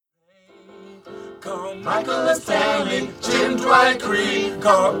Michael and Stanley, Jim, Dwight, Creed,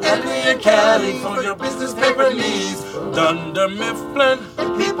 call Andy and Kelly for your business paper needs. Dunder Mifflin,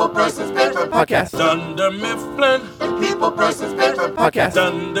 People Persons Paper Podcast. Dunder Mifflin, People Persons Paper Podcast.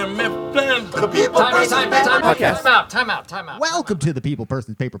 Dunder Mifflin, the People Persons Paper Podcast. Time out. Welcome to the People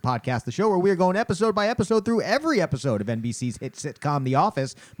Persons Paper Podcast, the show where we're going episode by episode through every episode of NBC's hit sitcom The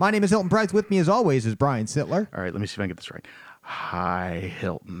Office. My name is Hilton Price. With me, as always, is Brian Sittler. All right, let me see if I can get this right. Hi,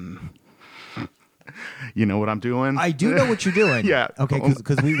 Hilton. You know what I'm doing? I do know what you're doing. Yeah. Okay,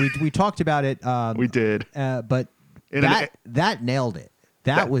 because we talked about it. We did. But that nailed it.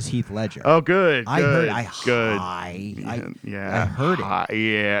 That was Heath Ledger. Oh, good. I heard. I heard it.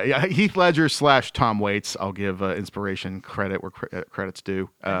 Yeah. Heath Ledger / Tom Waits. I'll give inspiration credit where credit's due.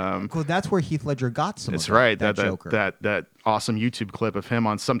 Well, that's where Heath Ledger got some. That's of right. That Joker. That awesome YouTube clip of him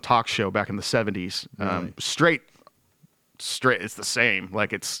on some talk show back in the 70s. Really? Straight. It's the same.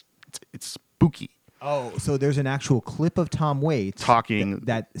 Like it's spooky. Oh, so there's an actual clip of Tom Waits talking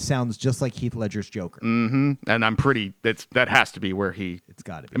that sounds just like Heath Ledger's Joker. Mm-hmm. And I'm pretty. That has to be where he. It's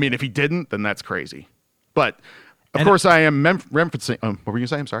got to be. I mean, if he didn't, then that's crazy. But of course, I am referencing. What were you going to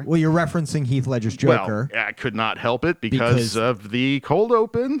say? I'm sorry. Well, you're referencing Heath Ledger's Joker. Well, I could not help it because of the cold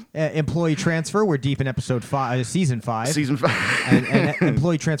open. Employee transfer. We're deep in episode 5, season 5. Season 5. and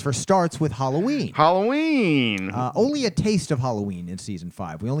employee transfer starts with Halloween. Only a taste of Halloween in season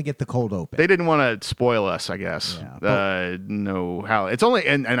 5. We only get the cold open. They didn't want to spoil us, I guess. Yeah, no, it's only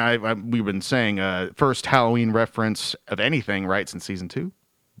and we've been saying first Halloween reference of anything, right, since season 2.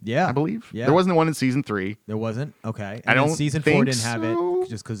 Yeah, I believe. Yeah. There wasn't one in season 3. There wasn't? Okay. I don't season think 4 didn't have so. it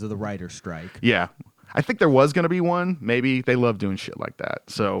just because of the writer's strike. Yeah. I think there was going to be one. Maybe they love doing shit like that.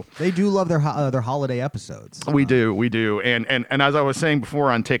 So they do love their holiday episodes. We do. And as I was saying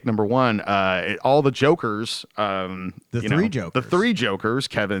before on take number 1, all the Jokers, the three Jokers,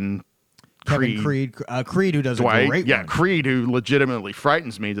 Kevin Creed, who does Dwight, a great one. Creed, who legitimately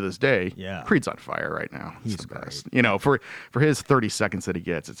frightens me to this day. Yeah, Creed's on fire right now. He's the great. best. You know, for his 30 seconds that he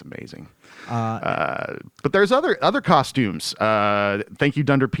gets, it's amazing. But there's other costumes. Thank you,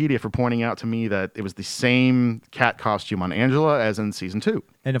 Dunderpedia, for pointing out to me that it was the same cat costume on Angela as in season 2.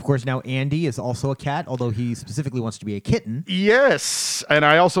 And of course, now Andy is also a cat, although he specifically wants to be a kitten. Yes, and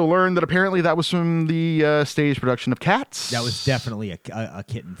I also learned that apparently that was from the stage production of Cats. That was definitely a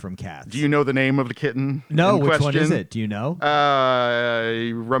kitten from Cats. Do you know the name of the kitten? No, which one is it? Do you know?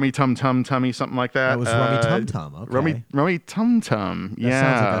 Rummy Tum Tum Tummy, something like that. That was Rummy Tum Tum. Okay. Rummy Tum Tum. That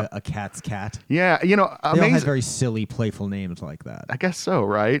sounds like a cat's cat. Yeah, you know, they all have very silly, playful names like that. I guess so,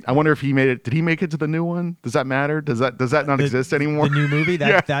 right? I wonder if he made it. Did he make it to the new one? Does that matter? Does that not exist anymore? The new movie?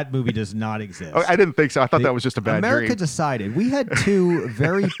 That movie does not exist. Oh, I didn't think so. I thought that was just a bad America dream. decided. We had two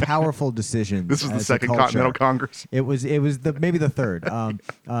very powerful decisions. This was the Second Continental Congress. It was maybe the third.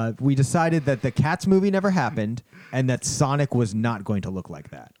 We decided that the Cats movie never happened, and that Sonic was not going to look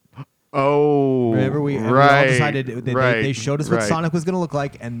like that. Oh, remember we all decided that they showed us what Sonic was going to look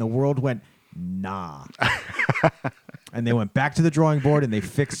like, and the world went nah. And they went back to the drawing board and they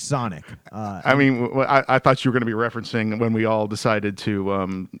fixed Sonic. I thought you were going to be referencing when we all decided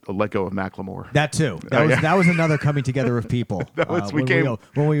to let go of Macklemore. That too. That was another coming together of people.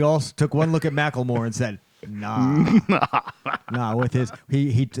 When we all took one look at Macklemore and said, nah. With his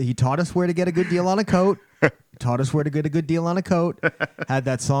he taught us where to get a good deal on a coat. Taught us where to get a good deal on a coat. Had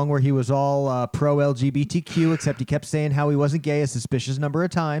that song where he was all pro LGBTQ, except he kept saying how he wasn't gay a suspicious number of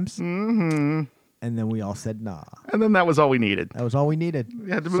times. Mm-hmm. And then we all said nah. And then that was all we needed. That was all we needed.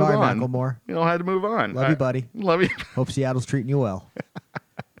 You had to move Sorry, on. Macklemore. You all had to move on. Love you, buddy. Love you. Hope Seattle's treating you well.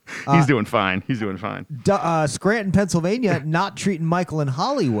 He's doing fine. Scranton, Pennsylvania, not treating Michael and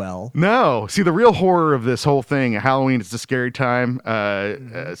Holly well. No. See, the real horror of this whole thing, Halloween, it's a scary time.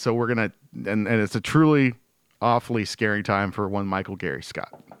 So we're going to, and it's a truly awfully scary time for one Michael Gary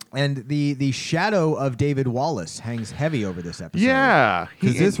Scott. And the shadow of David Wallace hangs heavy over this episode. Yeah.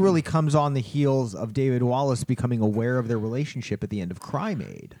 Because this really comes on the heels of David Wallace becoming aware of their relationship at the end of Crime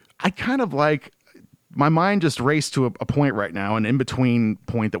Aid. I kind of like... My mind just raced to a point right now, an in-between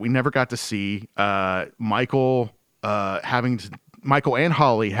point that we never got to see. Michael and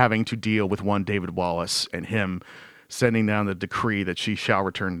Holly having to deal with one David Wallace and him sending down the decree that she shall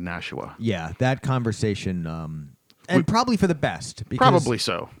return to Nashua. Yeah, that conversation, and probably for the best. Probably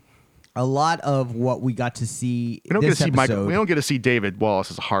so. A lot of what we got to see we don't get to see David Wallace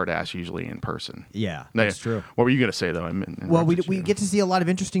as a hard ass usually in person. Yeah, that's true. What were you going to say though? We get to see a lot of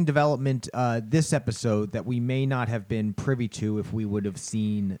interesting development this episode that we may not have been privy to if we would have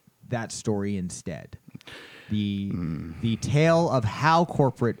seen that story instead. The tale of how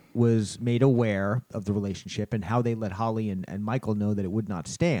corporate was made aware of the relationship and how they let Holly and Michael know that it would not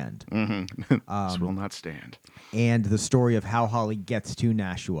stand. This will not stand. And the story of how Holly gets to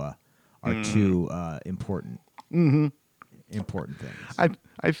Nashua are two important things.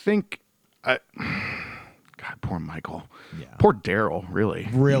 I think, God, poor Michael. Yeah. Poor Daryl, really.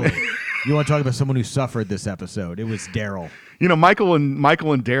 Really? You want to talk about someone who suffered this episode? It was Daryl. You know, Michael and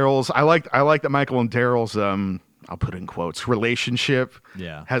Daryl's. I like that Michael and Daryl's. I'll put in quotes. Relationship.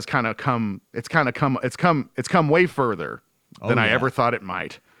 Yeah. Has kind of come. It's come way further than I ever thought it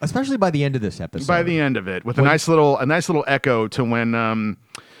might. Especially by the end of this episode. By the end of it, with a nice little echo to when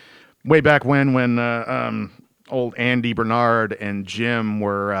way back when old Andy Bernard and Jim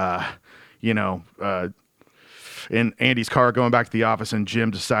were in Andy's car going back to the office, and Jim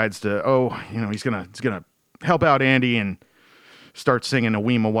decides to he's gonna help out Andy and start singing a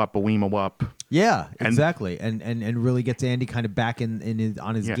Weema Wup. Yeah, exactly. And really gets Andy kind of back on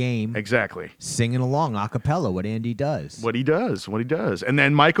his game. Exactly. Singing along a cappella, what Andy does. What he does. And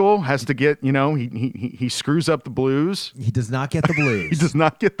then Michael has to get, he screws up the blues. He does not get the blues. He does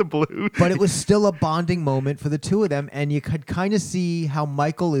not get the blues. But it was still a bonding moment for the two of them, and you could kind of see how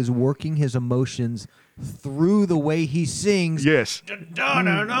Michael is working his emotions through the way he sings. Yes. Yeah,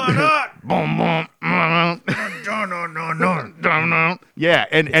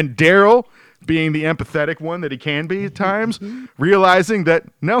 and Daryl, being the empathetic one that he can be at times, realizing that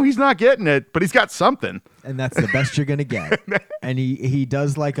no, he's not getting it, but he's got something. And that's the best you're gonna get. And he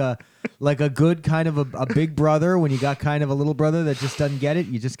does like a good kind of a big brother. When you got kind of a little brother that just doesn't get it,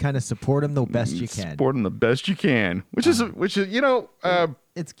 you just kind of support him the best you can. Support him the best you can, which is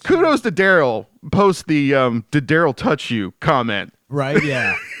it's cute. kudos to Daryl. Post the "Did Daryl touch you?" comment. Right?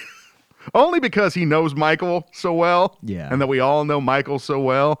 Yeah. Only because he knows Michael so well, yeah, and that we all know Michael so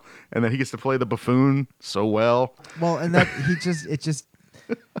well, and that he gets to play the buffoon so well. Well, and that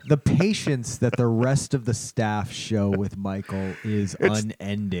the patience that the rest of the staff show with Michael is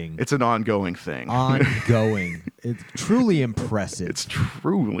unending. It's an ongoing thing. Ongoing. It's truly impressive. It's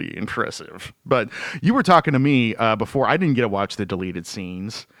truly impressive. But you were talking to me before. I didn't get to watch the deleted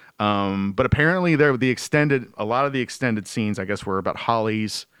scenes, but apparently a lot of the extended scenes, I guess, were about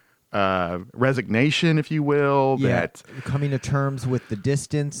Holly's resignation, if you will. Yeah, coming to terms with the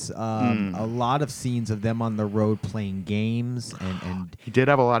distance. A lot of scenes of them on the road playing games, and he did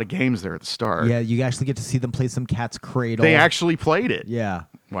have a lot of games there at the start. Yeah, you actually get to see them play some Cat's Cradle. They actually played it. Yeah.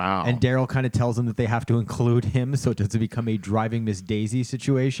 Wow. And Daryl kind of tells them that they have to include him so it doesn't become a driving Miss Daisy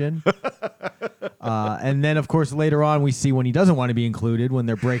situation. And then, of course, later on, we see when he doesn't want to be included, when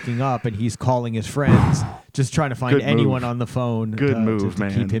they're breaking up and he's calling his friends, just trying to find anyone on the phone to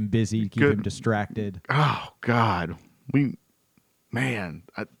keep him busy, keep him distracted. Oh, God.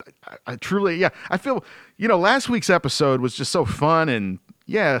 I truly, I feel, last week's episode was just so fun, and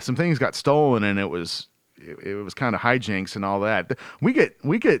some things got stolen, and it was kind of hijinks and all that. We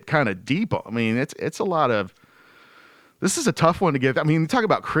get kind of deep. I mean, it's a lot of. This is a tough one to get. I mean, talk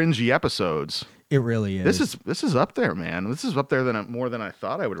about cringy episodes. It really is. This is up there, man. This is up there more than I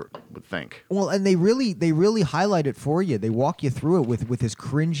thought I would think. Well, and they really highlight it for you. They walk you through it with as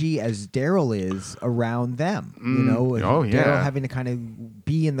cringy as Daryl is around them. Daryl having to kind of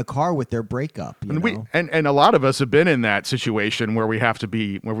be in the car with their breakup. And a lot of us have been in that situation where we've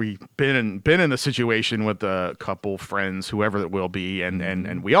been in the situation with a couple, friends, whoever it will be,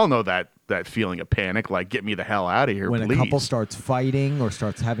 and we all know that feeling of panic, like, get me the hell out of here, when please. A couple starts fighting or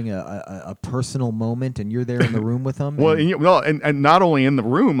starts having a personal moment, and you're there in the room with them. And not only in the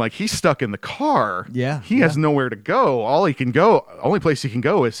room, like, he's stuck in the car. Yeah, he has nowhere to go. Only place he can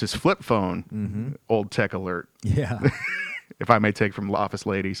go is his flip phone. Mm-hmm. Old tech alert. Yeah. If I may take from Office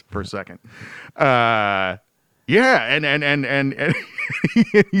Ladies for a second. And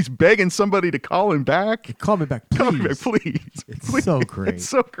he's begging somebody to call him back. Call me back, please. Call me back, please. It's so great. It's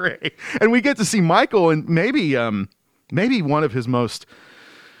so great. And we get to see Michael, and maybe one of his most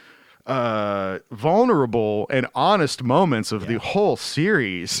vulnerable and honest moments of the whole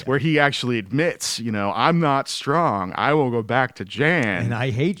series, where he actually admits, I'm not strong. I will go back to Jan. And I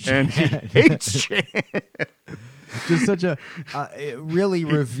hate Jan. And he hates Jan. Just such a really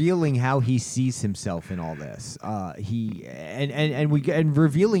revealing how he sees himself in all this. And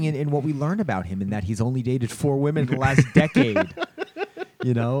revealing in what we learn about him, in that he's only dated 4 women in the last decade.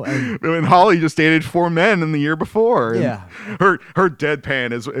 And Holly just dated 4 men in the year before. Yeah, her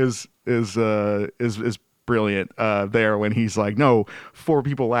deadpan is brilliant there, when he's like, no, 4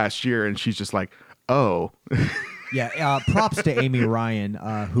 people last year, and she's just like, oh. Yeah, props to Amy Ryan,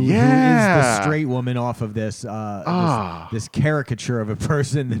 who is the straight woman off of this this caricature of a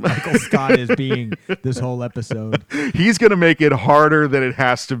person that Michael Scott is being this whole episode. He's going to make it harder than it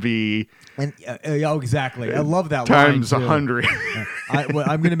has to be. And exactly. I love that times line, 100.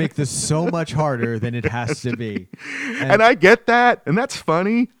 I'm going to make this so much harder than it has to be. And I get that, and that's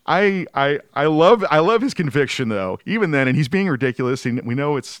funny. I love his conviction though. Even then, and he's being ridiculous, and we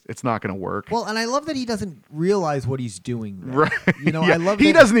know it's not going to work. Well, and I love that he doesn't realize what he's doing there. Right. You know, yeah. I love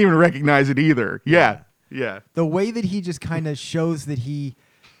he that doesn't even recognize it either. Yeah. The way that he just kind of shows that he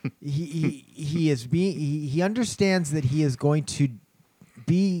understands that he is going to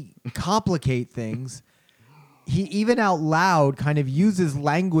complicate things. He even out loud kind of uses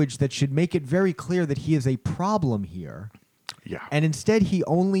language that should make it very clear that he is a problem here. Yeah. And instead he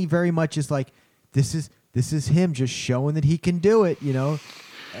only very much is like, this is him just showing that he can do it, you know?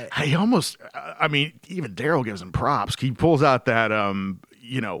 He almost, I mean, even Daryl gives him props. He pulls out that,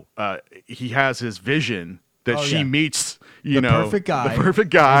 he has his vision that she meets, the perfect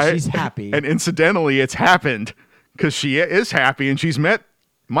guy. And she's happy. And incidentally, it's happened because she is happy and she's met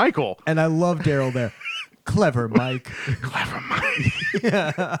Michael. And I love Daryl there. Clever Mike. Clever Mike.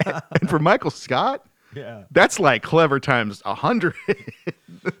 Yeah. And for Michael Scott, that's like clever times 100.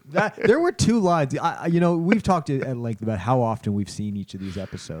 There were two lines. We've talked at length about how often we've seen each of these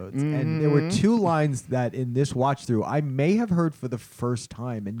episodes, and there were two lines that in this watch through I may have heard for the first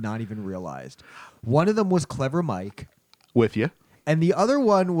time and not even realized. One of them was Clever Mike. With you. And the other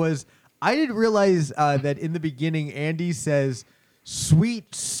one was, I didn't realize that in the beginning Andy says,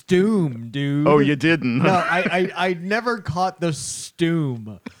 "Sweet stoom, dude." Oh, you didn't? No, I never caught the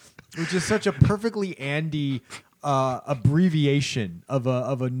stoom, which is such a perfectly Andy abbreviation of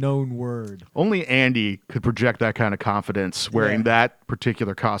a known word. Only Andy could project that kind of confidence wearing that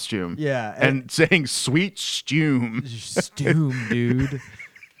particular costume. Yeah. And saying "sweet stoom." Stoom, dude.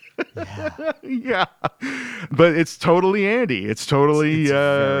 Yeah. But it's totally Andy. It's totally it's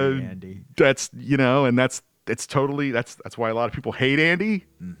very Andy. That's it's totally that's why a lot of people hate Andy.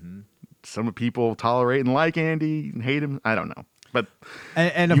 Mm-hmm. Some people tolerate and like Andy and hate him. I don't know. But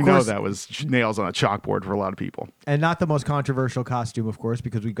and of course, that was nails on a chalkboard for a lot of people. And not the most controversial costume, of course,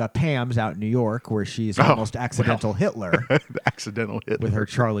 because we've got Pam's out in New York, where she's almost accidental Hitler. The accidental Hitler. With her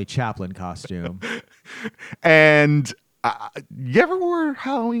Charlie Chaplin costume. And you ever wore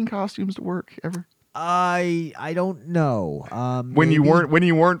Halloween costumes to work ever? I don't know. When you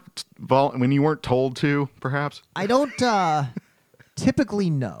weren't told to, perhaps. I don't typically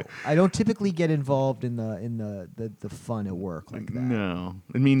know. I don't typically get involved in the fun at work like that. No,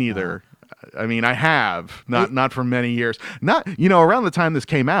 me neither. I mean, I have not for many years. Not around the time this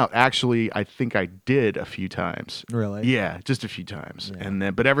came out. Actually, I think I did a few times. Really? Yeah, just a few times,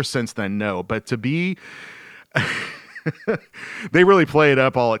 but ever since then, no. But to be. They really play it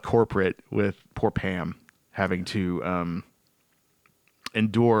up all at corporate with poor Pam having to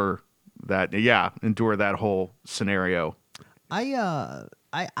endure that whole scenario. I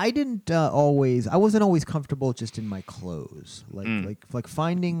wasn't always comfortable just in my clothes. Like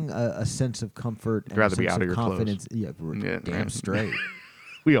finding a sense of comfort and rather a sense be out of your confidence. clothes. Yeah, damn straight.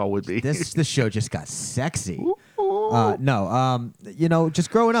 We all would be. This show just got sexy. Just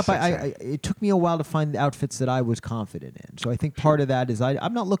growing up, it took me a while to find the outfits that I was confident in. So I think part of that is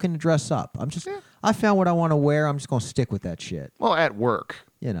I'm not looking to dress up. I found what I want to wear. I'm just going to stick with that shit. Well, at work.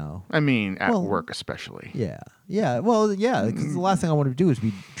 I mean, at work especially. Yeah. Yeah. Well, yeah, because the last thing I want to do is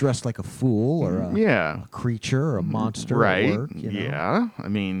be dressed like a fool or a creature or a monster right. at work. Yeah. I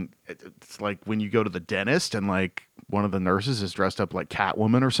mean, it's like when you go to the dentist and like one of the nurses is dressed up like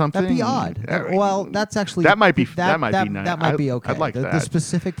Catwoman or something. That'd be odd. Well, that's actually that might be nice. That might be okay. I'd like the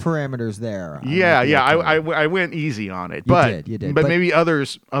specific parameters there. I went easy on it, You did. But maybe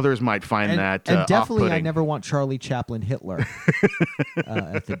others might find that and definitely off-putting. I never want Charlie Chaplin Hitler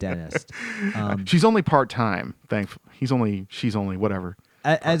at the dentist. She's only part-time. Thankfully, she's only whatever.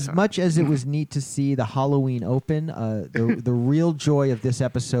 As much as it was neat to see the Halloween open, the real joy of this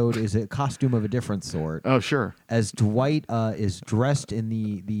episode is a costume of a different sort. Oh, sure. As Dwight is dressed in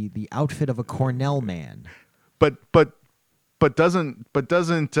the outfit of a Cornell man, but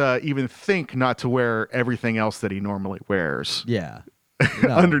doesn't even think not to wear everything else that he normally wears. Yeah. No.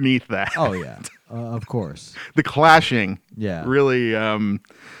 Underneath that. Oh yeah, of course. The clashing. Yeah. Really.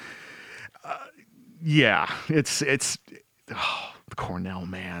 It's. The Cornell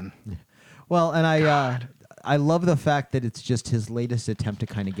man. Well, and I love the fact that it's just his latest attempt to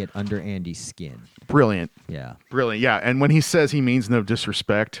kind of get under Andy's skin. Brilliant. Yeah. Brilliant. Yeah. And when he says he means no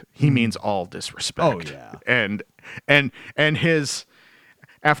disrespect, he means all disrespect. Oh yeah. And his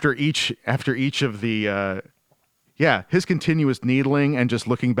after each of the Yeah, his continuous needling and just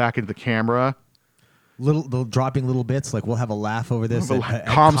looking back into the camera. Little dropping little bits like we'll have a laugh over this at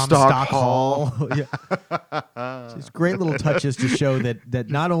Comstock Hall. Yeah. Just great little touches to show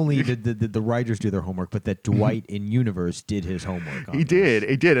that not only did the writers do their homework, but that Dwight in universe did his homework. On He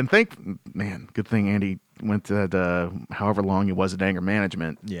this. did, and good thing Andy went to however long he was at anger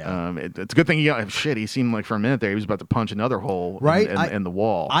management. Yeah. It's a good thing he seemed like for a minute there he was about to punch another hole right in the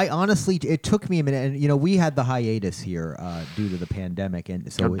wall. I honestly, it took me a minute, and we had the hiatus here due to the pandemic,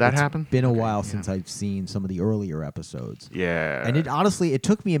 and so that it's happened? been a while since I've seen some of the earlier episodes. Yeah. And it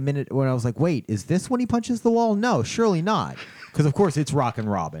took me a minute when I was like, wait, is this when he punches the wall? No, surely not. Because of course it's Rockin'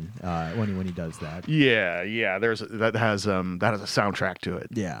 Robin when he does that. Yeah. That has a soundtrack to it.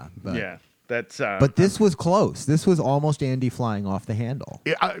 Yeah. Yeah. That's. But this was close. This was almost Andy flying off the handle.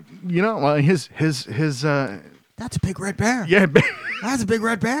 His. That's a big red bear. Yeah. That's a big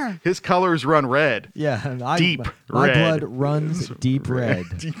red bear. His colors run red. Yeah. Deep my red. blood runs deep red.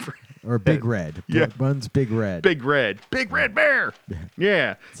 Deep red. Or big red. Yeah. Runs big red. Big red bear.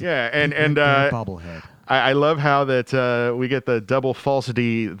 Yeah. Big bobblehead. I love how that we get the double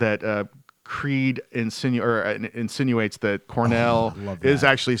falsity that Creed insinuates that Cornell is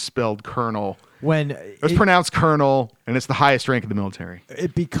actually spelled Colonel. When It's pronounced Colonel, and it's the highest rank in the military.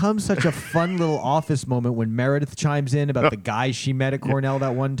 it becomes such a fun little office moment when Meredith chimes in about the guys she met at Cornell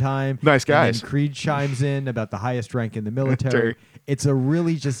that one time. Nice guys. And then Creed chimes in about the highest rank in the military. It's a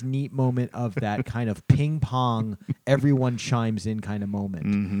really just neat moment of that kind of ping pong, everyone chimes in kind of moment.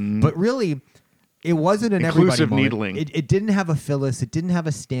 Mm-hmm. But really, it wasn't an Inclusive everybody moment. needling. It didn't have a Phyllis. It didn't have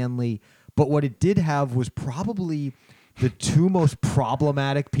a Stanley. But what it did have was probably the two most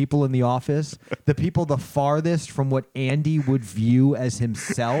problematic people in the office, the people the farthest from what Andy would view as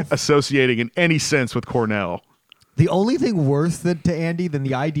himself. Associating in any sense with Cornell. The only thing worse to Andy than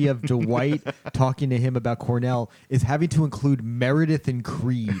the idea of Dwight talking to him about Cornell is having to include Meredith and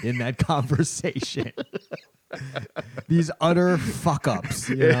Creed in that conversation. These utter fuck ups,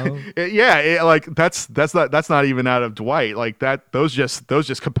 that's not even out of Dwight. Like that, those just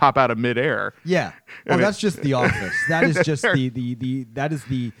could pop out of midair. Yeah. Oh, that's just The Office. That is just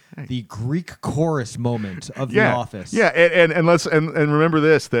the Greek chorus moment of The Office. Yeah, and let's remember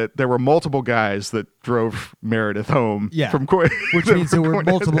this, that there were multiple guys that drove Meredith home. Yeah. From which means there were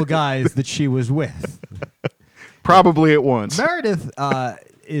multiple guys that she was with. Probably at once. Meredith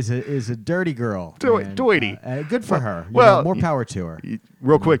is a dirty girl. Dwighty. Good for her. More power to her.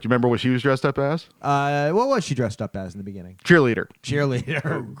 Real quick, you remember what she was dressed up as? What was she dressed up as in the beginning? Cheerleader.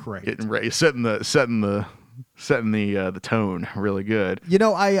 Great. Getting ready, setting the tone really good.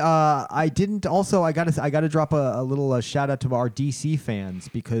 I didn't. Also, I gotta drop a little shout out to our DC fans,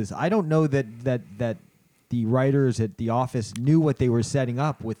 because I don't know that the writers at The Office knew what they were setting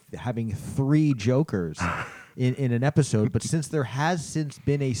up with having 3 Jokers in an episode. But since there has since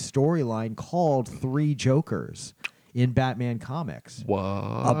been a storyline called 3 Jokers in Batman comics,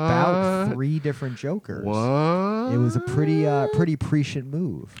 about 3 different Jokers. What? It was a pretty prescient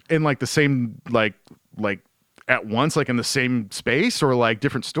move. In like the same like at once, like in the same space, or like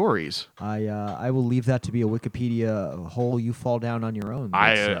different stories? I will leave that to be a Wikipedia hole you fall down on your own.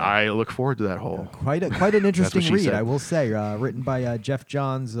 I look forward to that hole. Quite an interesting read, said. I will say. Written by Jeff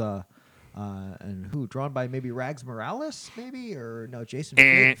Johns, and drawn by maybe Rags Morales, maybe, or no, Jason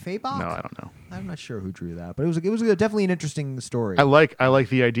Fabok. No, I don't know. I'm not sure who drew that, but it was definitely an interesting story. I like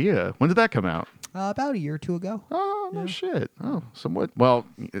the idea. When did that come out? About a year or 2 ago. Oh, no shit. Oh, somewhat. Well,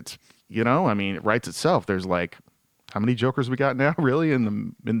 it's it writes itself. There's like, how many Jokers we got now? Really,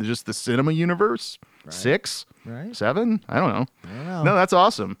 in just the cinema universe? Right. 6, right? 7? I don't know. No, that's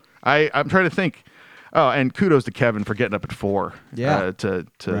awesome. I'm trying to think. Oh, and kudos to Kevin for getting up at 4. Yeah. Right? Good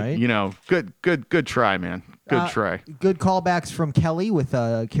try, man. Good try. Good callbacks from Kelly with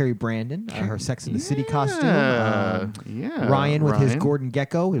Carrie Brandon, her Sex and the City costume. Ryan with his Gordon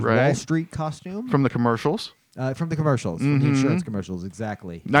Gekko, his Wall Street costume. From the commercials. From the commercials, from the insurance commercials,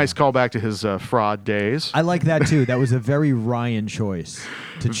 exactly. Nice callback to his fraud days. I like that too. That was a very Ryan choice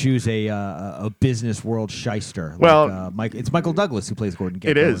to choose a business world shyster. Well, it's Michael Douglas who plays Gordon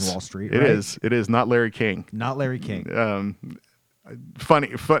Gekko in Wall Street. It is. It is not Larry King. Not Larry King.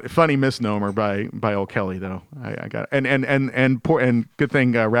 Funny misnomer by old Kelly though. I got it. And good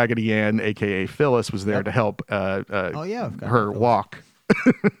thing Raggedy Ann, aka Phyllis, was there to help. Her walk.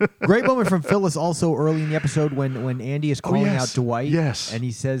 Great moment from Phyllis also early in the episode when Andy is calling out Dwight. Yes. And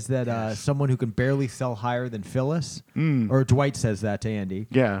he says that someone who can barely sell higher than Phyllis, or Dwight says that to Andy.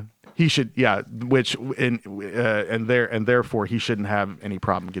 Yeah. He should, which and therefore he shouldn't have any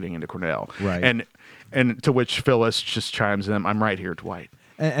problem getting into Cornell. Right. And to which Phyllis just chimes in, "I'm right here, Dwight."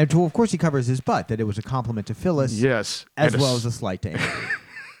 And of course, he covers his butt, that it was a compliment to Phyllis. Yes. As well as a slight to Andy.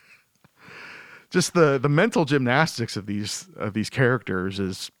 Just the mental gymnastics of these characters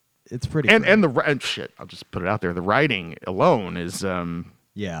is... It's pretty and great. and shit, I'll just put it out there. The writing alone is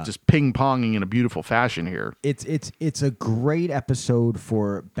just ping-ponging in a beautiful fashion here. It's a great episode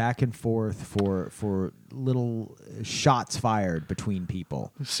for back and forth, for little shots fired between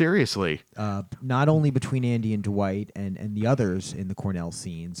people. Seriously. Not only between Andy and Dwight and the others in the Cornell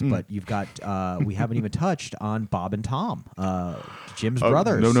scenes, but you've got we haven't even touched on Bob and Tom, Jim's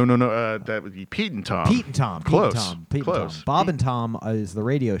brothers. No. That would be Pete and Tom. Pete and Tom. Close. Pete and Tom. Bob and Tom is the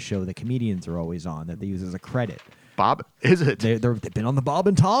radio show that comedians are always on that they use as a credit. Bob, is it? They've been on the Bob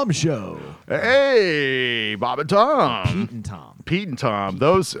and Tom show. Hey, Bob and Tom. Pete and Tom.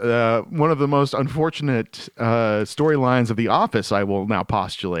 Those, one of the most unfortunate storylines of The Office, I will now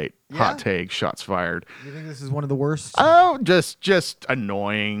postulate. Yeah? Hot take, shots fired. You think this is one of the worst? Oh, just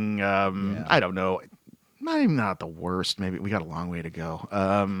annoying. I don't know. Not the worst. Maybe we got a long way to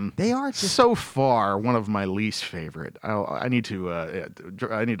go. They are just... so far one of my least favorite. I need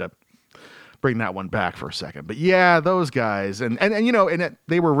to bring that one back for a second. But yeah, those guys and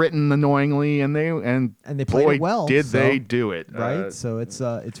they were written annoyingly and they played it well. Did they do it? Right. So it's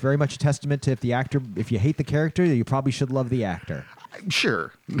very much a testament to if you hate the character, you probably should love the actor.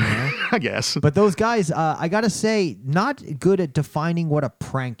 Sure. I guess. But those guys, I got to say, not good at defining what a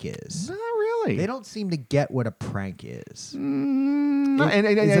prank is. Not really. They don't seem to get what a prank is. Is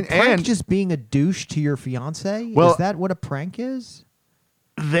a prank just being a douche to your fiance? Well, is that what a prank is?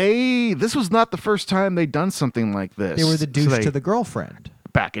 This was not the first time they'd done something like this. They were the douche to the girlfriend.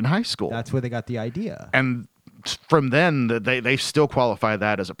 Back in high school. That's where they got the idea. And from then, they still qualify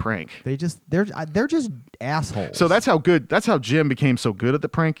that as a prank. They're just assholes. So that's how Jim became so good at the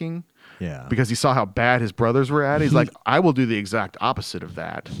pranking. Yeah. Because he saw how bad his brothers were at. He's like, I will do the exact opposite of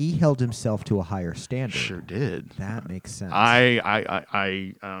that. He held himself to a higher standard. Sure did. That makes sense.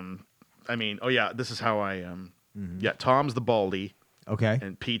 This is how I yeah, Tom's the baldy. Okay.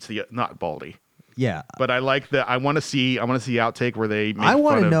 And Pete's the not baldy. Yeah. But I like that. I want to see outtake where they make I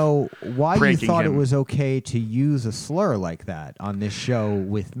want fun to of know why you thought him. It was okay to use a slur like that on this show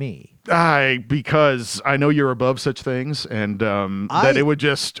with me. Because I know you're above such things, and that it would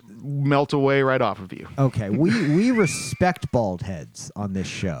just melt away right off of you. Okay, we respect bald heads on this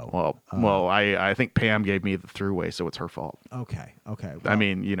show. Well, I think Pam gave me the throughway, so it's her fault. Okay. Well, I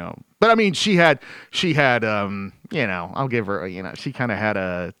mean, she had, I'll give her, she kind of had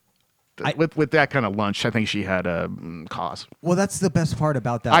a. With that kind of lunch, I think she had a cause. Well, that's the best part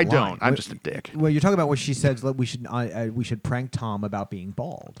about that. I don't. I'm just a dick. Well, you're talking about what she said. We should prank Tom about being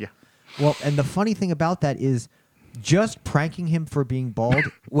bald. Yeah. Well, and the funny thing about that is, just pranking him for being bald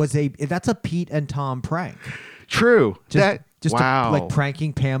that's a Pete and Tom prank. True. Wow. Like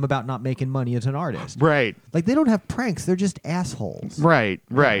pranking Pam about not making money as an artist. Right. Like they don't have pranks. They're just assholes. Right.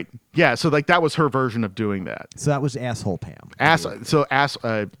 Yeah. So like that was her version of doing that. So that was asshole Pam. Asshole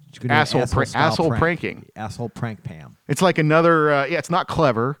pranking. Asshole prank Pam. It's like another. It's not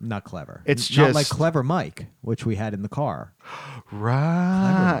clever. Not clever. It's not just like Clever Mike, which we had in the car.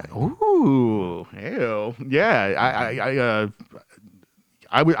 Right. Ooh. Ew. Yeah.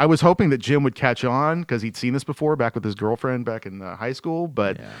 I was hoping that Jim would catch on because he'd seen this before back with his girlfriend back in high school,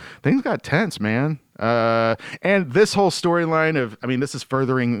 but things got tense, man. And this whole storyline this is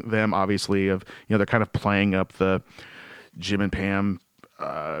furthering them, obviously, of, they're kind of playing up the Jim and Pam,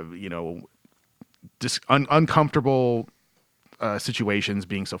 uncomfortable situations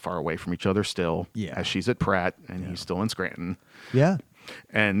being so far away from each other still, as she's at Pratt and he's still in Scranton. Yeah.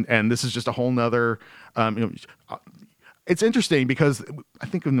 And this is just a whole nother, it's interesting because I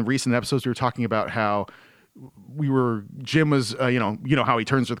think in the recent episodes we were talking about how Jim was, how he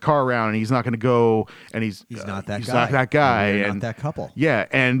turns the car around and he's not going to go and he's not that guy. Not that guy. And not that couple. Yeah.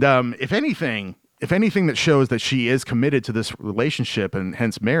 And if anything that shows that she is committed to this relationship and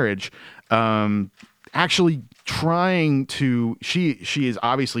hence marriage, actually trying to, she is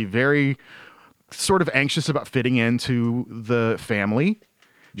obviously very sort of anxious about fitting into the family.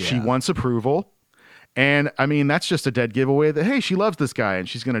 Yeah. She wants approval. And that's just a dead giveaway that, hey, she loves this guy and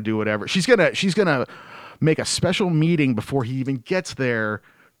she's going to do whatever. She's going to make a special meeting before he even gets there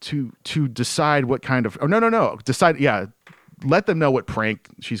to decide what kind of, let them know what prank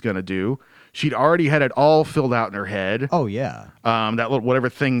she's going to do. She'd already had it all filled out in her head. Oh yeah. That little, whatever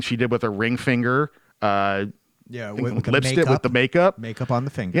thing she did with her ring finger, with the lipstick with the makeup on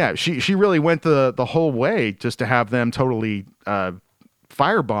the finger. Yeah. She really went the whole way just to have them totally,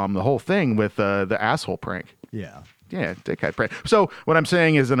 firebomb the whole thing with the asshole prank. Yeah, dickhead prank. So what I'm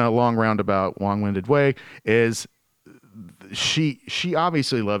saying is, in a long-winded way, is she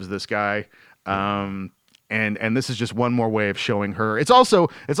obviously loves this guy. And this is just one more way of showing her. It's also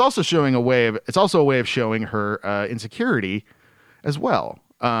a way of showing her insecurity as well.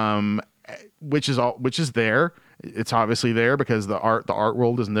 Which is there. It's obviously there because the art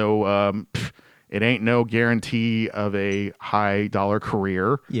world is it ain't no guarantee of a high dollar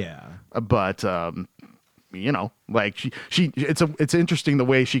career. Yeah. But like it's interesting the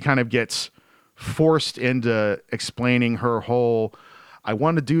way she kind of gets forced into explaining her whole, I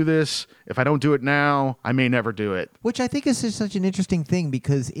want to do this. If I don't do it now, I may never do it. Which I think is just such an interesting thing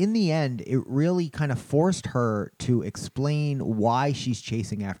because in the end, it really kind of forced her to explain why she's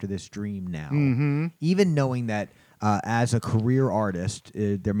chasing after this dream now. Mm-hmm. Even knowing that as a career artist,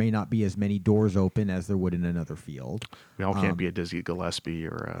 there may not be as many doors open as there would in another field. We all can't be a Dizzy Gillespie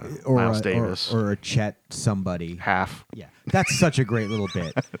or Miles Davis. Or a Chet somebody. Half. Yeah. That's such a great little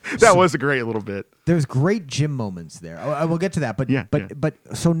bit. That was a great little bit. There's great Jim moments there. I will get to that. But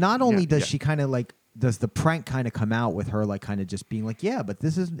so not only does she kind of like, does the prank kind of come out with her like kind of just being like, yeah, but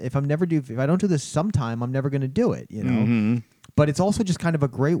this is, if I don't do this sometime, I'm never going to do it, you know? Mm-hmm. But it's also just kind of a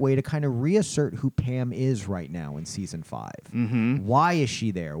great way to kind of reassert who Pam is right now in season 5. Mm-hmm. Why is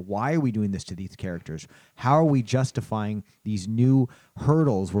she there? Why are we doing this to these characters? How are we justifying these new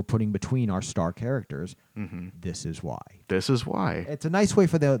hurdles we're putting between our star characters? Mm-hmm. This is why. This is why. It's a nice way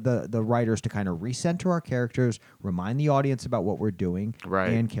for the writers to kind of recenter our characters, remind the audience about what we're doing,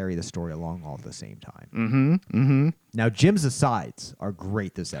 and carry the story along all at the same time. Mm-hmm. Mm-hmm. Now, Jim's asides are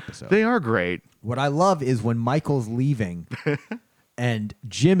great this episode. They are great. What I love is when Michael's leaving and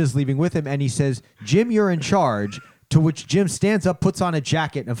Jim is leaving with him, and he says, Jim, you're in charge, to which Jim stands up, puts on a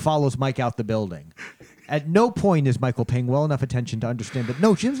jacket, and follows Mike out the building. At no point is Michael paying well enough attention to understand that,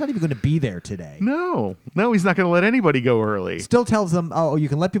 no, Jim's not even going to be there today. No, he's not going to let anybody go early. Still tells them, oh, you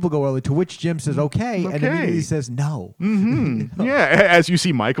can let people go early, to which Jim says, okay. And immediately says, no. Mm-hmm. No. Yeah, as you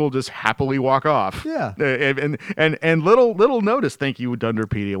see Michael just happily walk off. Yeah. And little notice, thank you,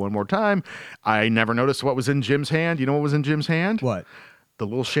 Dunderpedia, one more time. I never noticed what was in Jim's hand. You know what was in Jim's hand? What? The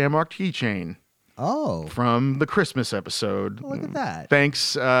little Shamrock keychain. Oh. From the Christmas episode. Oh, look at that.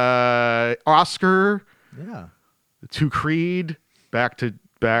 Thanks, Oscar. Yeah. To Creed, back to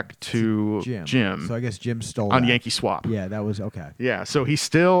Jim. So I guess Jim stole on that. Yankee Swap. Yeah, that was okay. Yeah, so he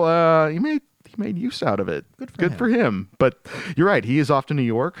still he made use out of it. Good for him. But you're right, he is off to New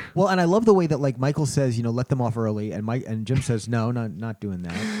York. Well, and I love the way that like Michael says, let them off early, and Jim says, no, not doing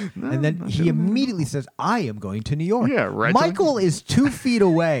that. And then he immediately says, I am going to New York. Yeah, right. Michael is 2 feet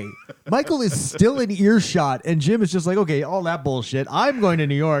away. Michael is still in earshot, and Jim is just like, okay, all that bullshit. I'm going to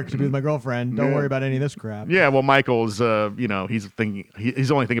New York to be with my girlfriend. Don't worry about any of this crap. Yeah, well, Michael's he's thinking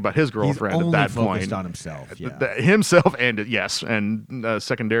he's only thinking about his girlfriend he's at that point. Focused on himself. Yeah. Himself and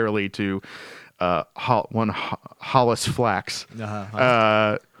secondarily to Hollis Flax.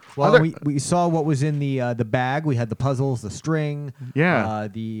 Well, we saw what was in the bag. We had the puzzles, the string,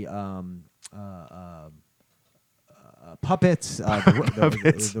 the puppets,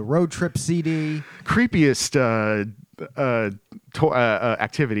 the road trip CD. Creepiest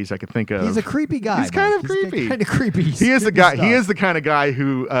activities I could think of. He's a creepy guy. He's kind of creepy. Kind of creepy. He is the guy. He is the kind of guy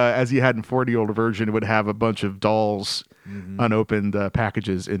who, as he had in 40-year-old version, would have a bunch of dolls, unopened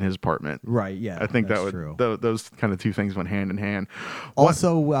packages in his apartment. Right. Yeah. I think that's that true. Those kind of two things went hand in hand.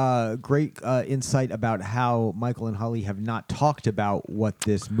 Also, great insight about how Michael and Holly have not talked about what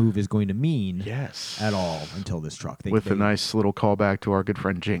this move is going to mean. Yes. At all until this truck. With a nice little callback to our good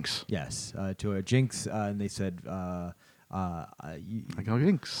friend Jinx. Yes. To a Jinx, and they said.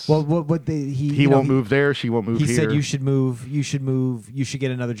 Jinx. Well, what he won't move there. She won't move here. He said you should move. You should move. You should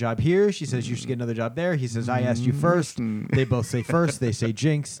get another job here. She says you should get another job there. He says I asked you first. They both say first. They say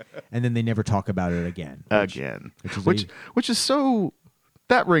Jinx, and then they never talk about it again. Which is so.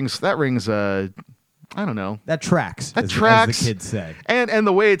 That rings. I don't know. That tracks. That tracks. As the kids say. And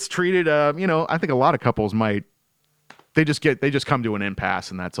the way it's treated. I think a lot of couples might. They just come to an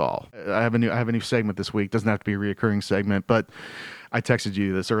impasse and that's all. I have a new segment this week. Doesn't have to be a reoccurring segment, but I texted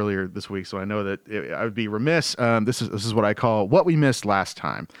you this earlier this week, so I know that I would be remiss. This is what I call what we missed last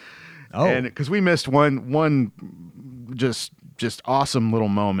time. Oh, and because we missed one just awesome little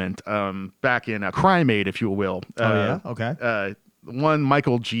moment back in Crime Aid, if you will. Okay. One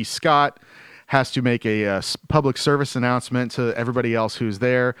Michael G. Scott has to make a public service announcement to everybody else who's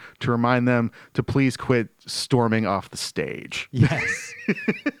there to remind them to please quit storming off the stage. Yes.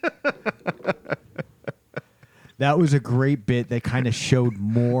 That was a great bit that kind of showed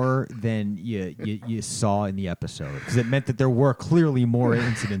more than you saw in the episode, because it meant that there were clearly more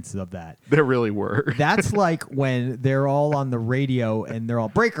incidents of that. There really were. That's like when they're all on the radio and they're all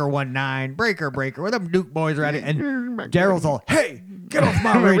breaker 19, breaker, where them Duke boys are at it, and Daryl's all, hey, get off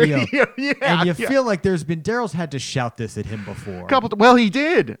my radio. And you feel like Daryl's had to shout this at him before. Well, he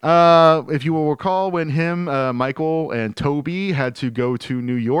did. If you will recall, when him, Michael, and Toby had to go to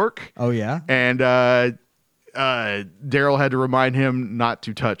New York. Oh, yeah? And Daryl had to remind him not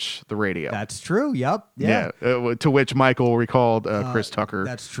to touch the radio. That's true. Yep. Yeah. To which Michael recalled Chris Tucker.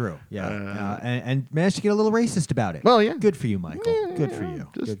 That's true. Yeah. And managed to get a little racist about it. Well, yeah. Good for you, Michael. Yeah, Good for you.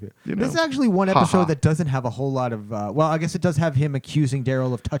 Just, Good for you. you know. This is actually one episode that doesn't have a whole lot of. Well, I guess it does have him accusing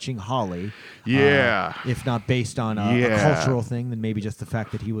Daryl of touching Holly. Yeah. If not based on a cultural thing, then maybe just the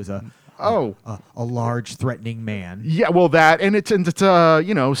fact that he was a large, threatening man. Yeah. Well, that and it's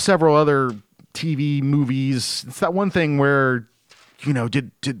several other TV movies. It's that one thing where,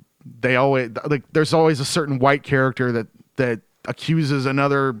 did they always, like, there's always a certain white character that accuses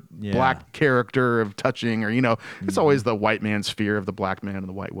another black character of touching, or it's always the white man's fear of the black man and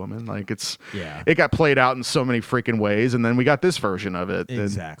the white woman. Like it got played out in so many freaking ways, and then we got this version of it.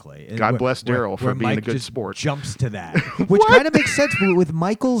 Exactly. God bless Daryl for being Mike a good just sport. Jumps to that, which kind of makes sense with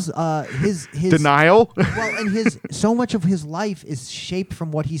Michael's his denial. Well, and so much of his life is shaped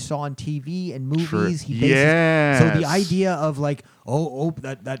from what he saw on TV and movies. True. He bases, so the idea of like,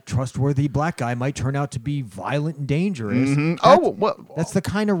 that trustworthy black guy might turn out to be violent and dangerous. Mm-hmm. That's the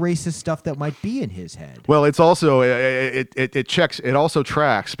kind of racist stuff that might be in his head. Well, it's also it checks. It also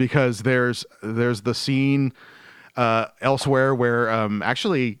tracks because there's the scene elsewhere where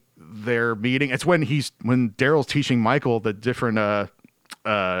actually they're meeting. It's when Daryl's teaching Michael the different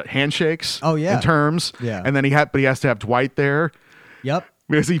handshakes. Oh yeah, and terms. Yeah, and then he has to have Dwight there. Yep.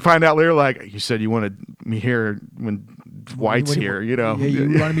 Because you find out later, like, you said you wanted me here when Dwight's here, Yeah,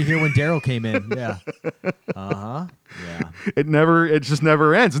 you wanted me here when Daryl came in. Yeah. Yeah. It just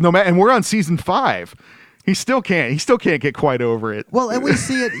never ends. No matter, and we're on season 5. He still can't get quite over it. Well, and we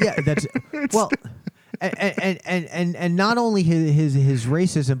see it. Yeah, that's well. And not only his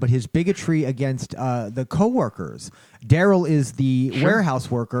racism, but his bigotry against the coworkers. Daryl is the warehouse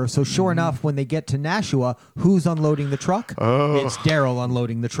worker, so sure enough, when they get to Nashua, who's unloading the truck? It's Daryl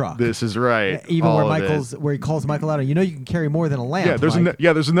unloading the truck. This is right. Even where he calls Michael out, you can carry more than a lamp.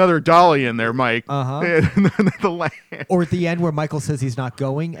 Yeah, there's another dolly in there, Mike. The lamp. Or at the end where Michael says he's not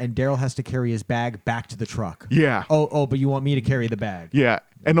going, and Daryl has to carry his bag back to the truck. Yeah. Oh, but you want me to carry the bag? Yeah.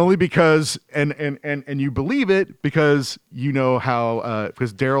 And only because, and you believe it because you know how,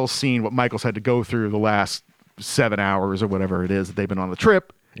 because Daryl's seen what Michael's had to go through the last 7 hours or whatever it is that they've been on the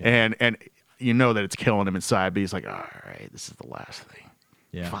trip, and you know that it's killing him inside, but he's like, all right, this is the last thing.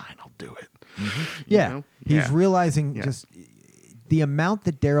 Yeah. Fine, I'll do it. Mm-hmm. Yeah. He's realizing just the amount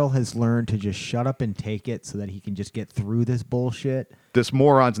that Daryl has learned to just shut up and take it so that he can just get through this bullshit. This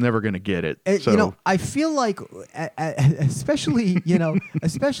moron's never going to get it. I feel like, especially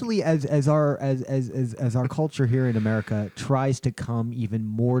as our culture here in America tries to come even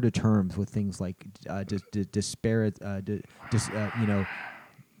more to terms with things like disparate,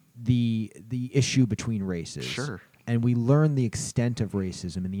 the issue between races. Sure. And we learn the extent of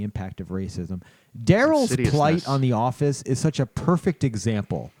racism and the impact of racism. Daryl's plight on The Office is such a perfect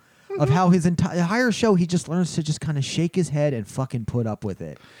example of how his entire show, he just learns to just kind of shake his head and fucking put up with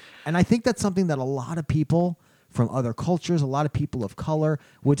it. And I think that's something that a lot of people from other cultures, a lot of people of color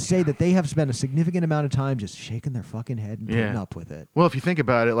would say that they have spent a significant amount of time just shaking their fucking head and putting up with it. Well, if you think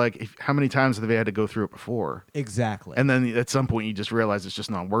about it, like how many times have they had to go through it before? Exactly. And then at some point you just realize it's just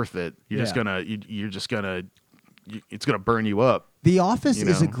not worth it. It's going to burn you up. The Office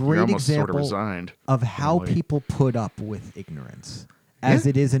is a great example sort of of how people put up with ignorance, as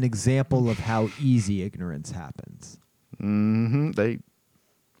it is an example of how easy ignorance happens. Mm-hmm.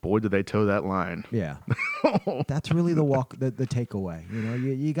 Boy, did they toe that line. Yeah. That's really the takeaway.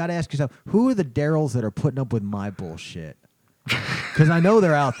 You got to ask yourself, who are the Daryls that are putting up with my bullshit? Because I know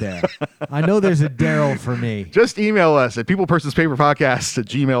they're out there. I know there's a Daryl for me. Just email us at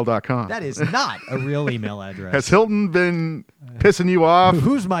peoplepersonspaperpodcast@gmail.com. That is not a real email address. Has Hilton been pissing you off?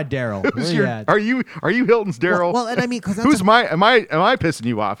 Who's my Daryl? Are you Hilton's Daryl? Well, and I mean, because am I pissing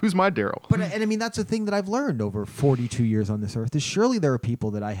you off? Who's my Daryl? But I mean, that's the thing that I've learned over 42 years on this earth is surely there are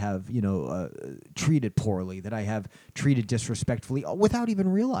people that I have treated poorly, that I have treated disrespectfully without even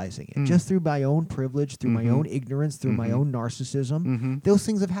realizing it, just through my own privilege, through my own ignorance, through my own narcissism. Those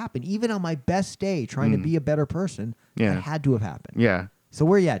things have happened. Even on my best day, trying to be a better person, it had to have happened. Yeah. So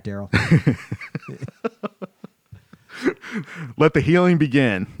where you at, Daryl? Let the healing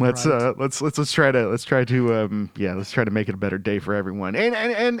begin. Let's Right. let's try to make it a better day for everyone.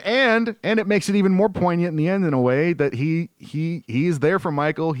 And it makes it even more poignant in the end, in a way that he is there for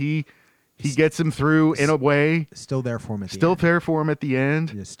Michael. He gets him through in a way. Still there for him at the Still end. there for him at the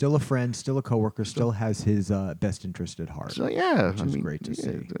end. Yeah, still a friend, still a coworker, still has his best interest at heart. So yeah, Which is great to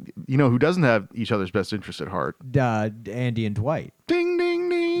see. You know who doesn't have each other's best interest at heart? Andy and Dwight. Ding ding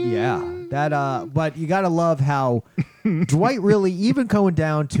ding. Yeah, that. But you gotta love how Dwight really, even going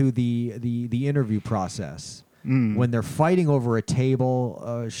down to the interview process, when they're fighting over a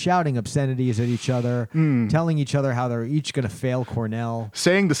table, shouting obscenities at each other, telling each other how they're each gonna fail Cornell.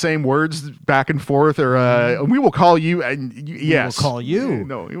 Saying the same words back and forth, or we will call you, and yes, will call you.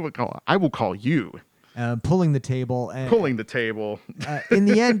 No, I will call you. Pulling the table. And, Pulling the table. in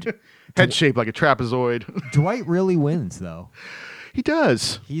the end, Head shaped like a trapezoid. Dwight really wins, though. He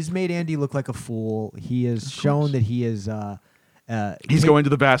does. He's made Andy look like a fool. He has shown that he is. He's going to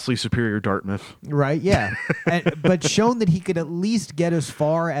the vastly superior Dartmouth. Right, yeah. But shown that he could at least get as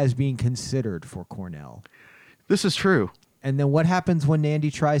far as being considered for Cornell. This is true. And then what happens when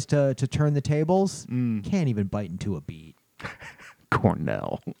Andy tries to turn the tables? Can't even bite into a beat.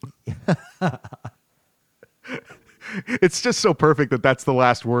 Cornell. It's just so perfect that that's the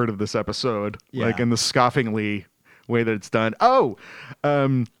last word of this episode. Yeah. Like in the scoffingly way that it's done.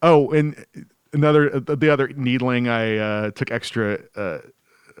 And the other needling I took extra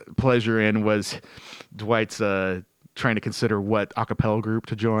pleasure in was Dwight's trying to consider what a cappella group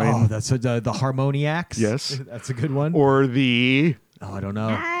to join. Oh, that's the Harmoniacs? Yes. That's a good one. Or the... Oh, I don't know.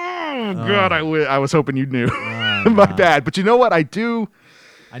 Oh, God, I was hoping you knew. My bad. But you know what? I do...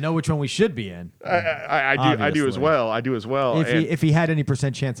 I know which one we should be in. I do as well. I do as well. If he had any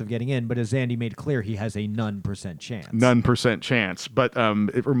 % chance of getting in, but as Andy made clear, he has a none% chance. None% chance. But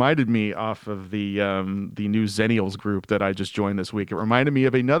it reminded me off of the new Zennials group that I just joined this week. It reminded me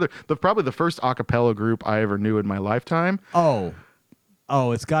of probably the first a cappella group I ever knew in my lifetime. Oh,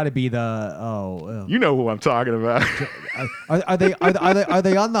 it's got to be the You know who I'm talking about. Are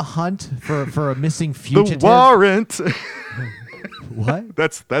they on the hunt for a missing fugitive? The Warrant. What?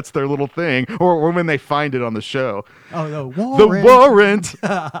 That's their little thing, or when they find it on the show. Oh, the Warrant. The Warrant.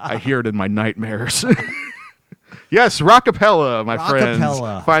 I hear it in my nightmares. Yes, rockapella, my friends.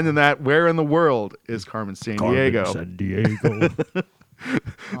 Finding that where in the world is Carmen Sandiego? Carmen Sandiego.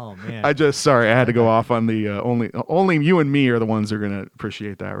 Oh man! I had to go off on the only you and me are the ones that are gonna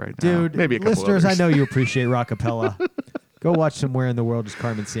appreciate that right now. Dude, maybe a couple listeners, others. I know you appreciate rockapella. Go watch some Where in the World is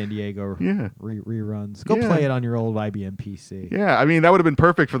Carmen Sandiego reruns. Go play it on your old IBM PC. Yeah, I mean that would have been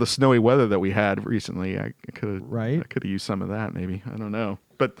perfect for the snowy weather that we had recently. I could have used some of that maybe. I don't know.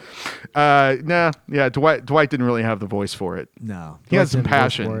 But Dwight didn't really have the voice for it. No. He had some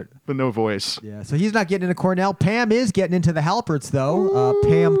passion, but no voice. Yeah, so he's not getting into Cornell. Pam is getting into the Halperts, though.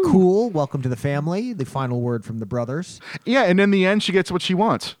 Pam Cool, welcome to the family. The final word from the brothers. Yeah, and in the end, she gets what she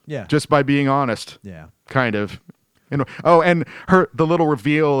wants. Yeah. Just by being honest. Yeah. Kind of. And the little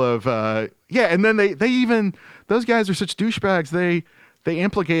reveal of and then they even those guys are such douchebags. They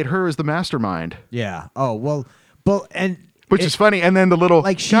implicate her as the mastermind. Yeah. Oh well, which is funny. And then the little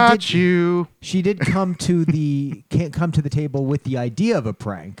She did come to the table with the idea of a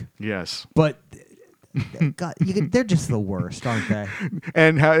prank. Yes. But God, they're just the worst, aren't they?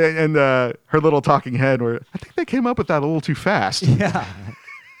 And her little talking head, where I think they came up with that a little too fast. Yeah.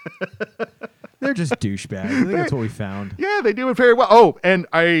 They're just douchebags. I think that's what we found. Yeah, they do it very well. Oh, and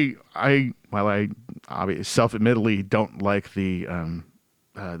I obviously self-admittedly don't like the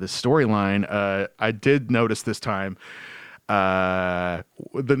storyline. I did notice this time.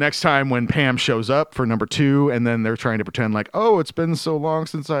 The next time when Pam shows up for number 2, and then they're trying to pretend like, oh, it's been so long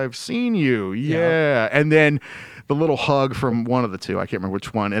since I've seen you. Yeah. And then the little hug from one of the two, I can't remember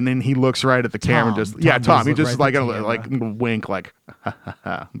which one. And then he looks right at the camera. Tom. He just like a wink, like, ha, ha,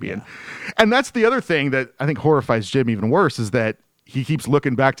 ha. And that's the other thing that I think horrifies Jim even worse, is that he keeps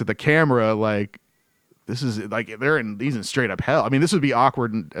looking back to the camera like, this is like he's in straight up hell. I mean, this would be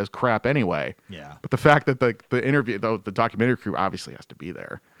awkward as crap anyway. Yeah. But the fact that the interview, though, the documentary crew obviously has to be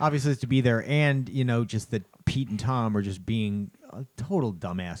there. Obviously, it's to be there, and just that Pete and Tom are just being total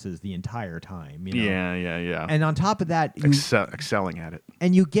dumbasses the entire time. Yeah. And on top of that, excelling at it.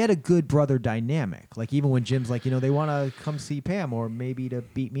 And you get a good brother dynamic. Like even when Jim's like, they want to come see Pam or maybe to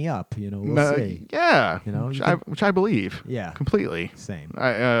beat me up. We'll see. Yeah. Which I believe. Yeah. Completely. Same.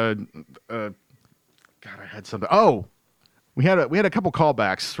 God, I had something. Oh, we had a couple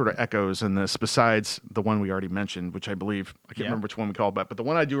callbacks, sort of echoes in this, besides the one we already mentioned, which I believe I can't remember which one we called back, but the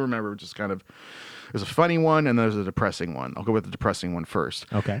one I do remember just kind of there's a funny one and there's a depressing one. I'll go with the depressing one first.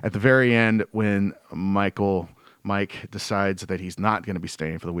 Okay. At the very end, when Michael Mike decides that he's not going to be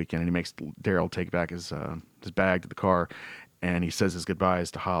staying for the weekend, and he makes Daryl take back his bag to the car, and he says his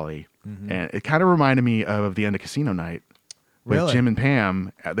goodbyes to Holly. Mm-hmm. And it kind of reminded me of the end of Casino Night with Really? Jim and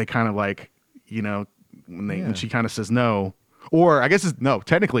Pam. They kind of like, when Yeah. when she kind of says no, or I guess it's no,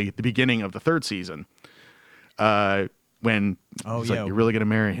 technically the beginning of the third season. When he's like, you're really going to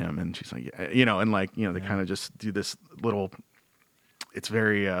marry him? And she's like, yeah, and like, they kind of just do this little, it's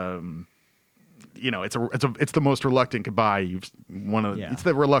very, it's the most reluctant goodbye it's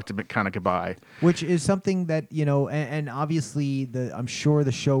the reluctant kind of goodbye. Which is something that, and obviously I'm sure the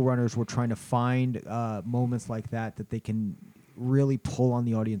showrunners were trying to find moments like that they can really pull on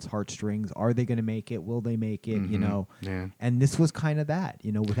the audience heartstrings. Are they going to make it? Will they make it? Yeah. And this was kind of that,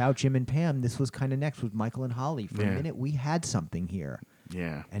 without Jim and Pam, this was kind of next with Michael and Holly. For a minute, we had something here.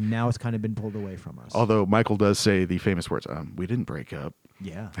 Yeah. And now it's kind of been pulled away from us. Although Michael does say the famous words, we didn't break up.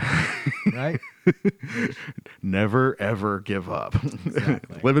 Yeah. Right? Never, ever give up.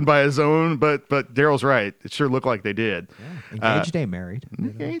 Exactly. Living by his own, but Daryl's right. It sure looked like they did. Yeah. Engaged, ain't married.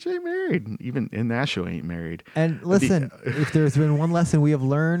 Engaged, ain't married. Even in that show, ain't married. And listen, if there's been one lesson we have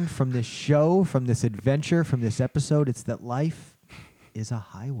learned from this show, from this adventure, from this episode, it's that life is a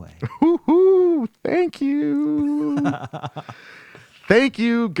highway. Woo-hoo! Thank you. Thank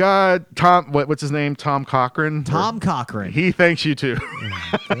you, God. Tom, what's his name? Tom Cochran? Tom Cochran. He thanks you too.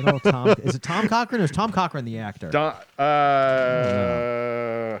 Good old Tom. Is it Tom Cochran or is Tom Cochran the actor? God,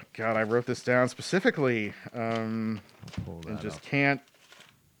 I wrote this down specifically. And just up. can't.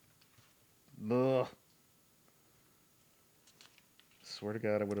 Ugh. Swear to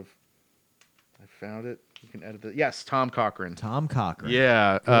God, I found it. You can edit it. Yes, Tom Cochran. Tom Cochran.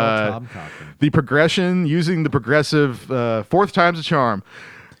 Yeah. Good old Tom Cochran. The progression, using the progressive, fourth time's a charm.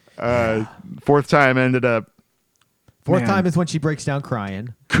 Fourth time ended up. Fourth time is when she breaks down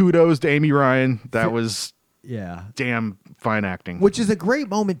crying. Kudos to Amy Ryan. That was damn fine acting. Which is a great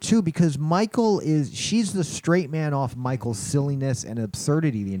moment, too, because she's the straight man off Michael's silliness and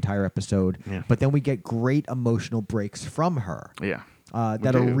absurdity the entire episode. Yeah. But then we get great emotional breaks from her. Yeah.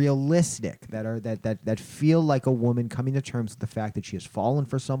 That are realistic, that feel like a woman coming to terms with the fact that she has fallen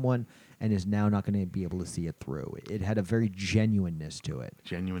for someone and is now not going to be able to see it through. It had a very genuineness to it.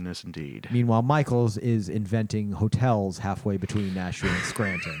 Genuineness indeed. Meanwhile, Michael's is inventing hotels halfway between Nashville and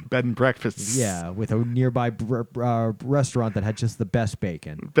Scranton. Bed and breakfasts. Yeah, with a nearby restaurant that had just the best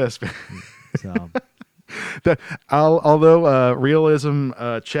bacon. Best. So. Although realism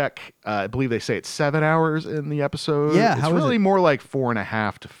check, I believe they say it's 7 hours in the episode. Yeah, it's how is really it? more like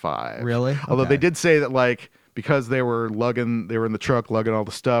 4.5 to 5. Really? Although Okay. they did say that because they were in the truck lugging all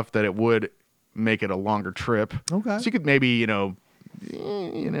the stuff, that it would make it a longer trip. Okay. So you could maybe but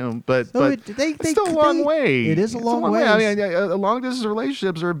it's still a long way. It is a long way. I mean, long distance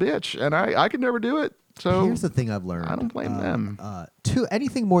relationships are a bitch, and I could never do it. So here's the thing I've learned. I don't blame them.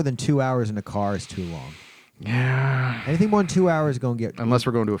 Anything more than 2 hours in a car is too long. Yeah. Anything more than 2 hours is gonna get. Unless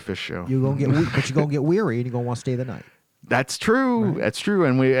we're going to a fish show. You're gonna get, but you're gonna get weary and you're gonna want to stay the night. That's true. Right. That's true.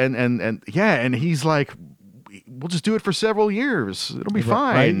 And he's like, we'll just do it for several years. It'll be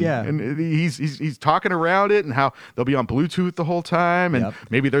fine. Right, yeah. And he's talking around it and how they'll be on Bluetooth the whole time, and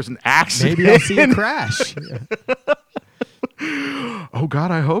maybe there's an accident. Maybe I'll see a crash. Oh God,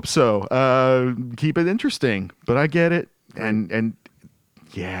 I hope so. Keep it interesting, but I get it. And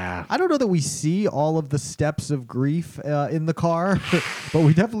yeah, I don't know that we see all of the steps of grief in the car, but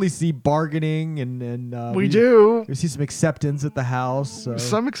we definitely see bargaining and we do. We see some acceptance at the house. So.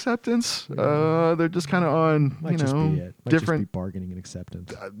 Some acceptance. They're just kind of on, Might just be it. Might different just be bargaining and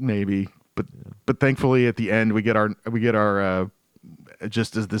acceptance. Maybe, but thankfully at the end we get our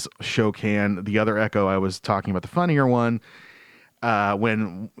just as this show can. The other echo I was talking about, the funnier one,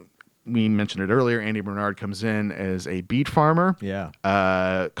 when we mentioned it earlier, Andy Bernard comes in as a beet farmer. Yeah.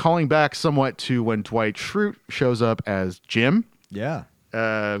 Calling back somewhat to when Dwight Schrute shows up as Jim. Yeah.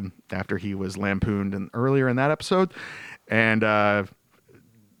 After he was lampooned earlier in that episode. And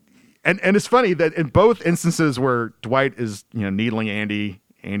it's funny that in both instances where Dwight is, needling Andy,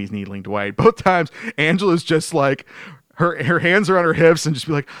 Andy's needling Dwight, both times Angela's just like, her hands are on her hips and just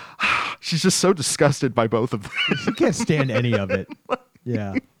be like, she's just so disgusted by both of them. She can't stand any of it.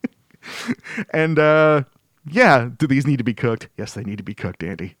 Yeah. And do these need to be cooked? Yes, they need to be cooked,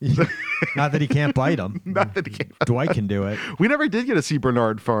 Andy. Not that he can't bite them. Not that he can't. Dwight can do it. We never did get to see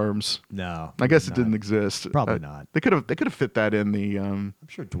Bernard Farms. No. I guess it didn't exist. Probably not. They could have fit that in the. I'm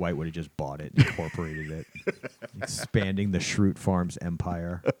sure Dwight would have just bought it, incorporated it, expanding the Schrute Farms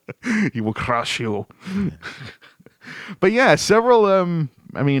empire. He will crush you. But yeah, several. And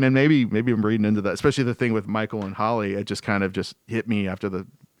maybe I'm reading into that, especially the thing with Michael and Holly. It just kind of just hit me after the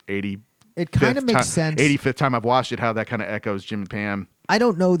 80 It kind of makes sense. 85th time I've watched it, how that kind of echoes Jim and Pam. I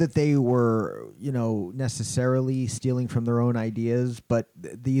don't know that they were, necessarily stealing from their own ideas, but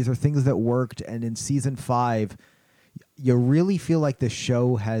these are things that worked. And in season 5, you really feel like the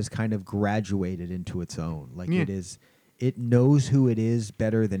show has kind of graduated into its own. Like it knows who it is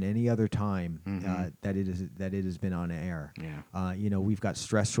better than any other time that it has been on air. Yeah. We've got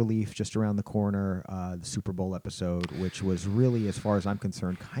Stress Relief just around the corner, the Super Bowl episode, which was really, as far as I'm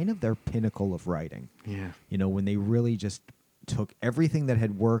concerned, kind of their pinnacle of writing. Yeah. When they really just took everything that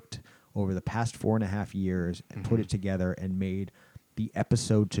had worked over the past 4.5 years and put it together and made the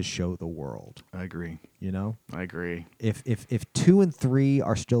episode to show the world. I agree. I agree. If 2 and 3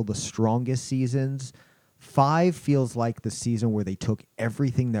 are still the strongest seasons, 5 feels like the season where they took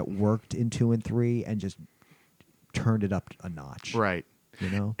everything that worked in 2 and 3 and just turned it up a notch. Right.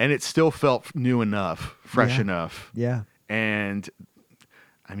 And it still felt new enough, fresh enough. Yeah. And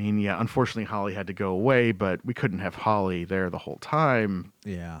I mean, unfortunately Holly had to go away, but we couldn't have Holly there the whole time.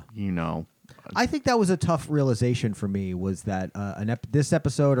 Yeah. I think that was a tough realization for me, was that this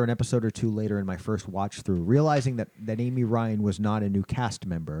episode or an episode or two later in my first watch through, realizing that Amy Ryan was not a new cast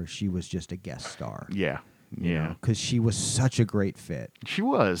member. She was just a guest star. Yeah. Because she was such a great fit. She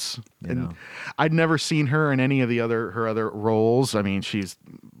was. I'd never seen her in any of her other roles. I mean, she's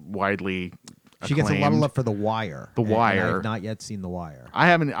widely She gets a lot of love for The Wire. The Wire. And I've not yet seen The Wire. I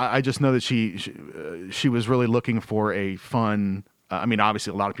haven't. I just know that she was really looking for a fun. I mean,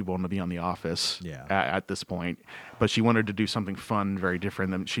 obviously, a lot of people want to be on The Office at this point, but she wanted to do something fun, very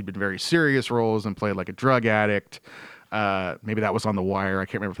different. She'd been very serious roles and played like a drug addict. Maybe that was on The Wire. I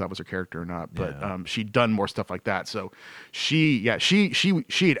can't remember if that was her character or not, but she'd done more stuff like that. So she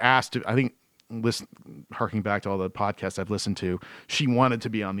had asked to, I think, harking back to all the podcasts I've listened to, she wanted to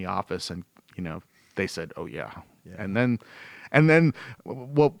be on The Office, and they said, "Oh yeah." And then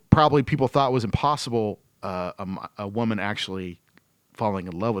what probably people thought was impossible, a woman actually falling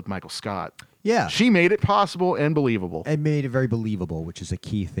in love with Michael Scott. Yeah, she made it possible and believable. And made it very believable, which is a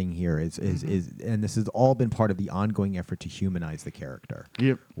key thing here. Is and this has all been part of the ongoing effort to humanize the character.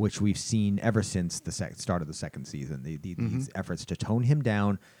 Yep. Which we've seen ever since the start of the second season. These efforts to tone him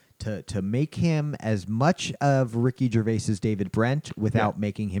down, to make him as much of Ricky Gervais's David Brent without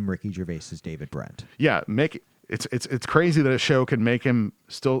making him Ricky Gervais's David Brent. Yeah, it's crazy that a show can make him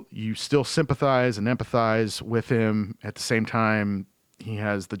still sympathize and empathize with him at the same time. He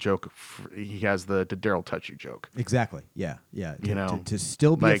has the joke. He has the "Did Daryl touch you?" joke. Exactly. Yeah. To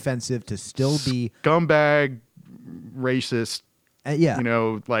still be offensive, to still be scumbag, racist.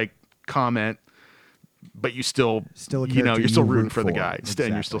 Comment, but you still you're still rooting for the guy. Exactly.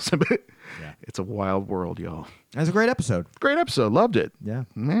 And you're still sympathetic. Yeah. It's a wild world, y'all. That's a great episode. Great episode. Loved it. Yeah.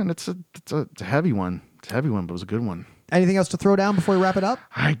 Man, it's a heavy one. It's a heavy one, but it was a good one. Anything else to throw down before we wrap it up?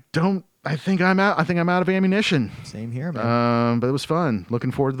 I think I'm out. I think I'm out of ammunition. Same here, man. But it was fun.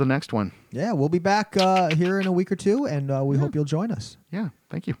 Looking forward to the next one. Yeah, we'll be back here in a week or two, and we hope you'll join us. Yeah,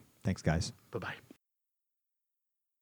 thank you. Thanks, guys. Bye-bye.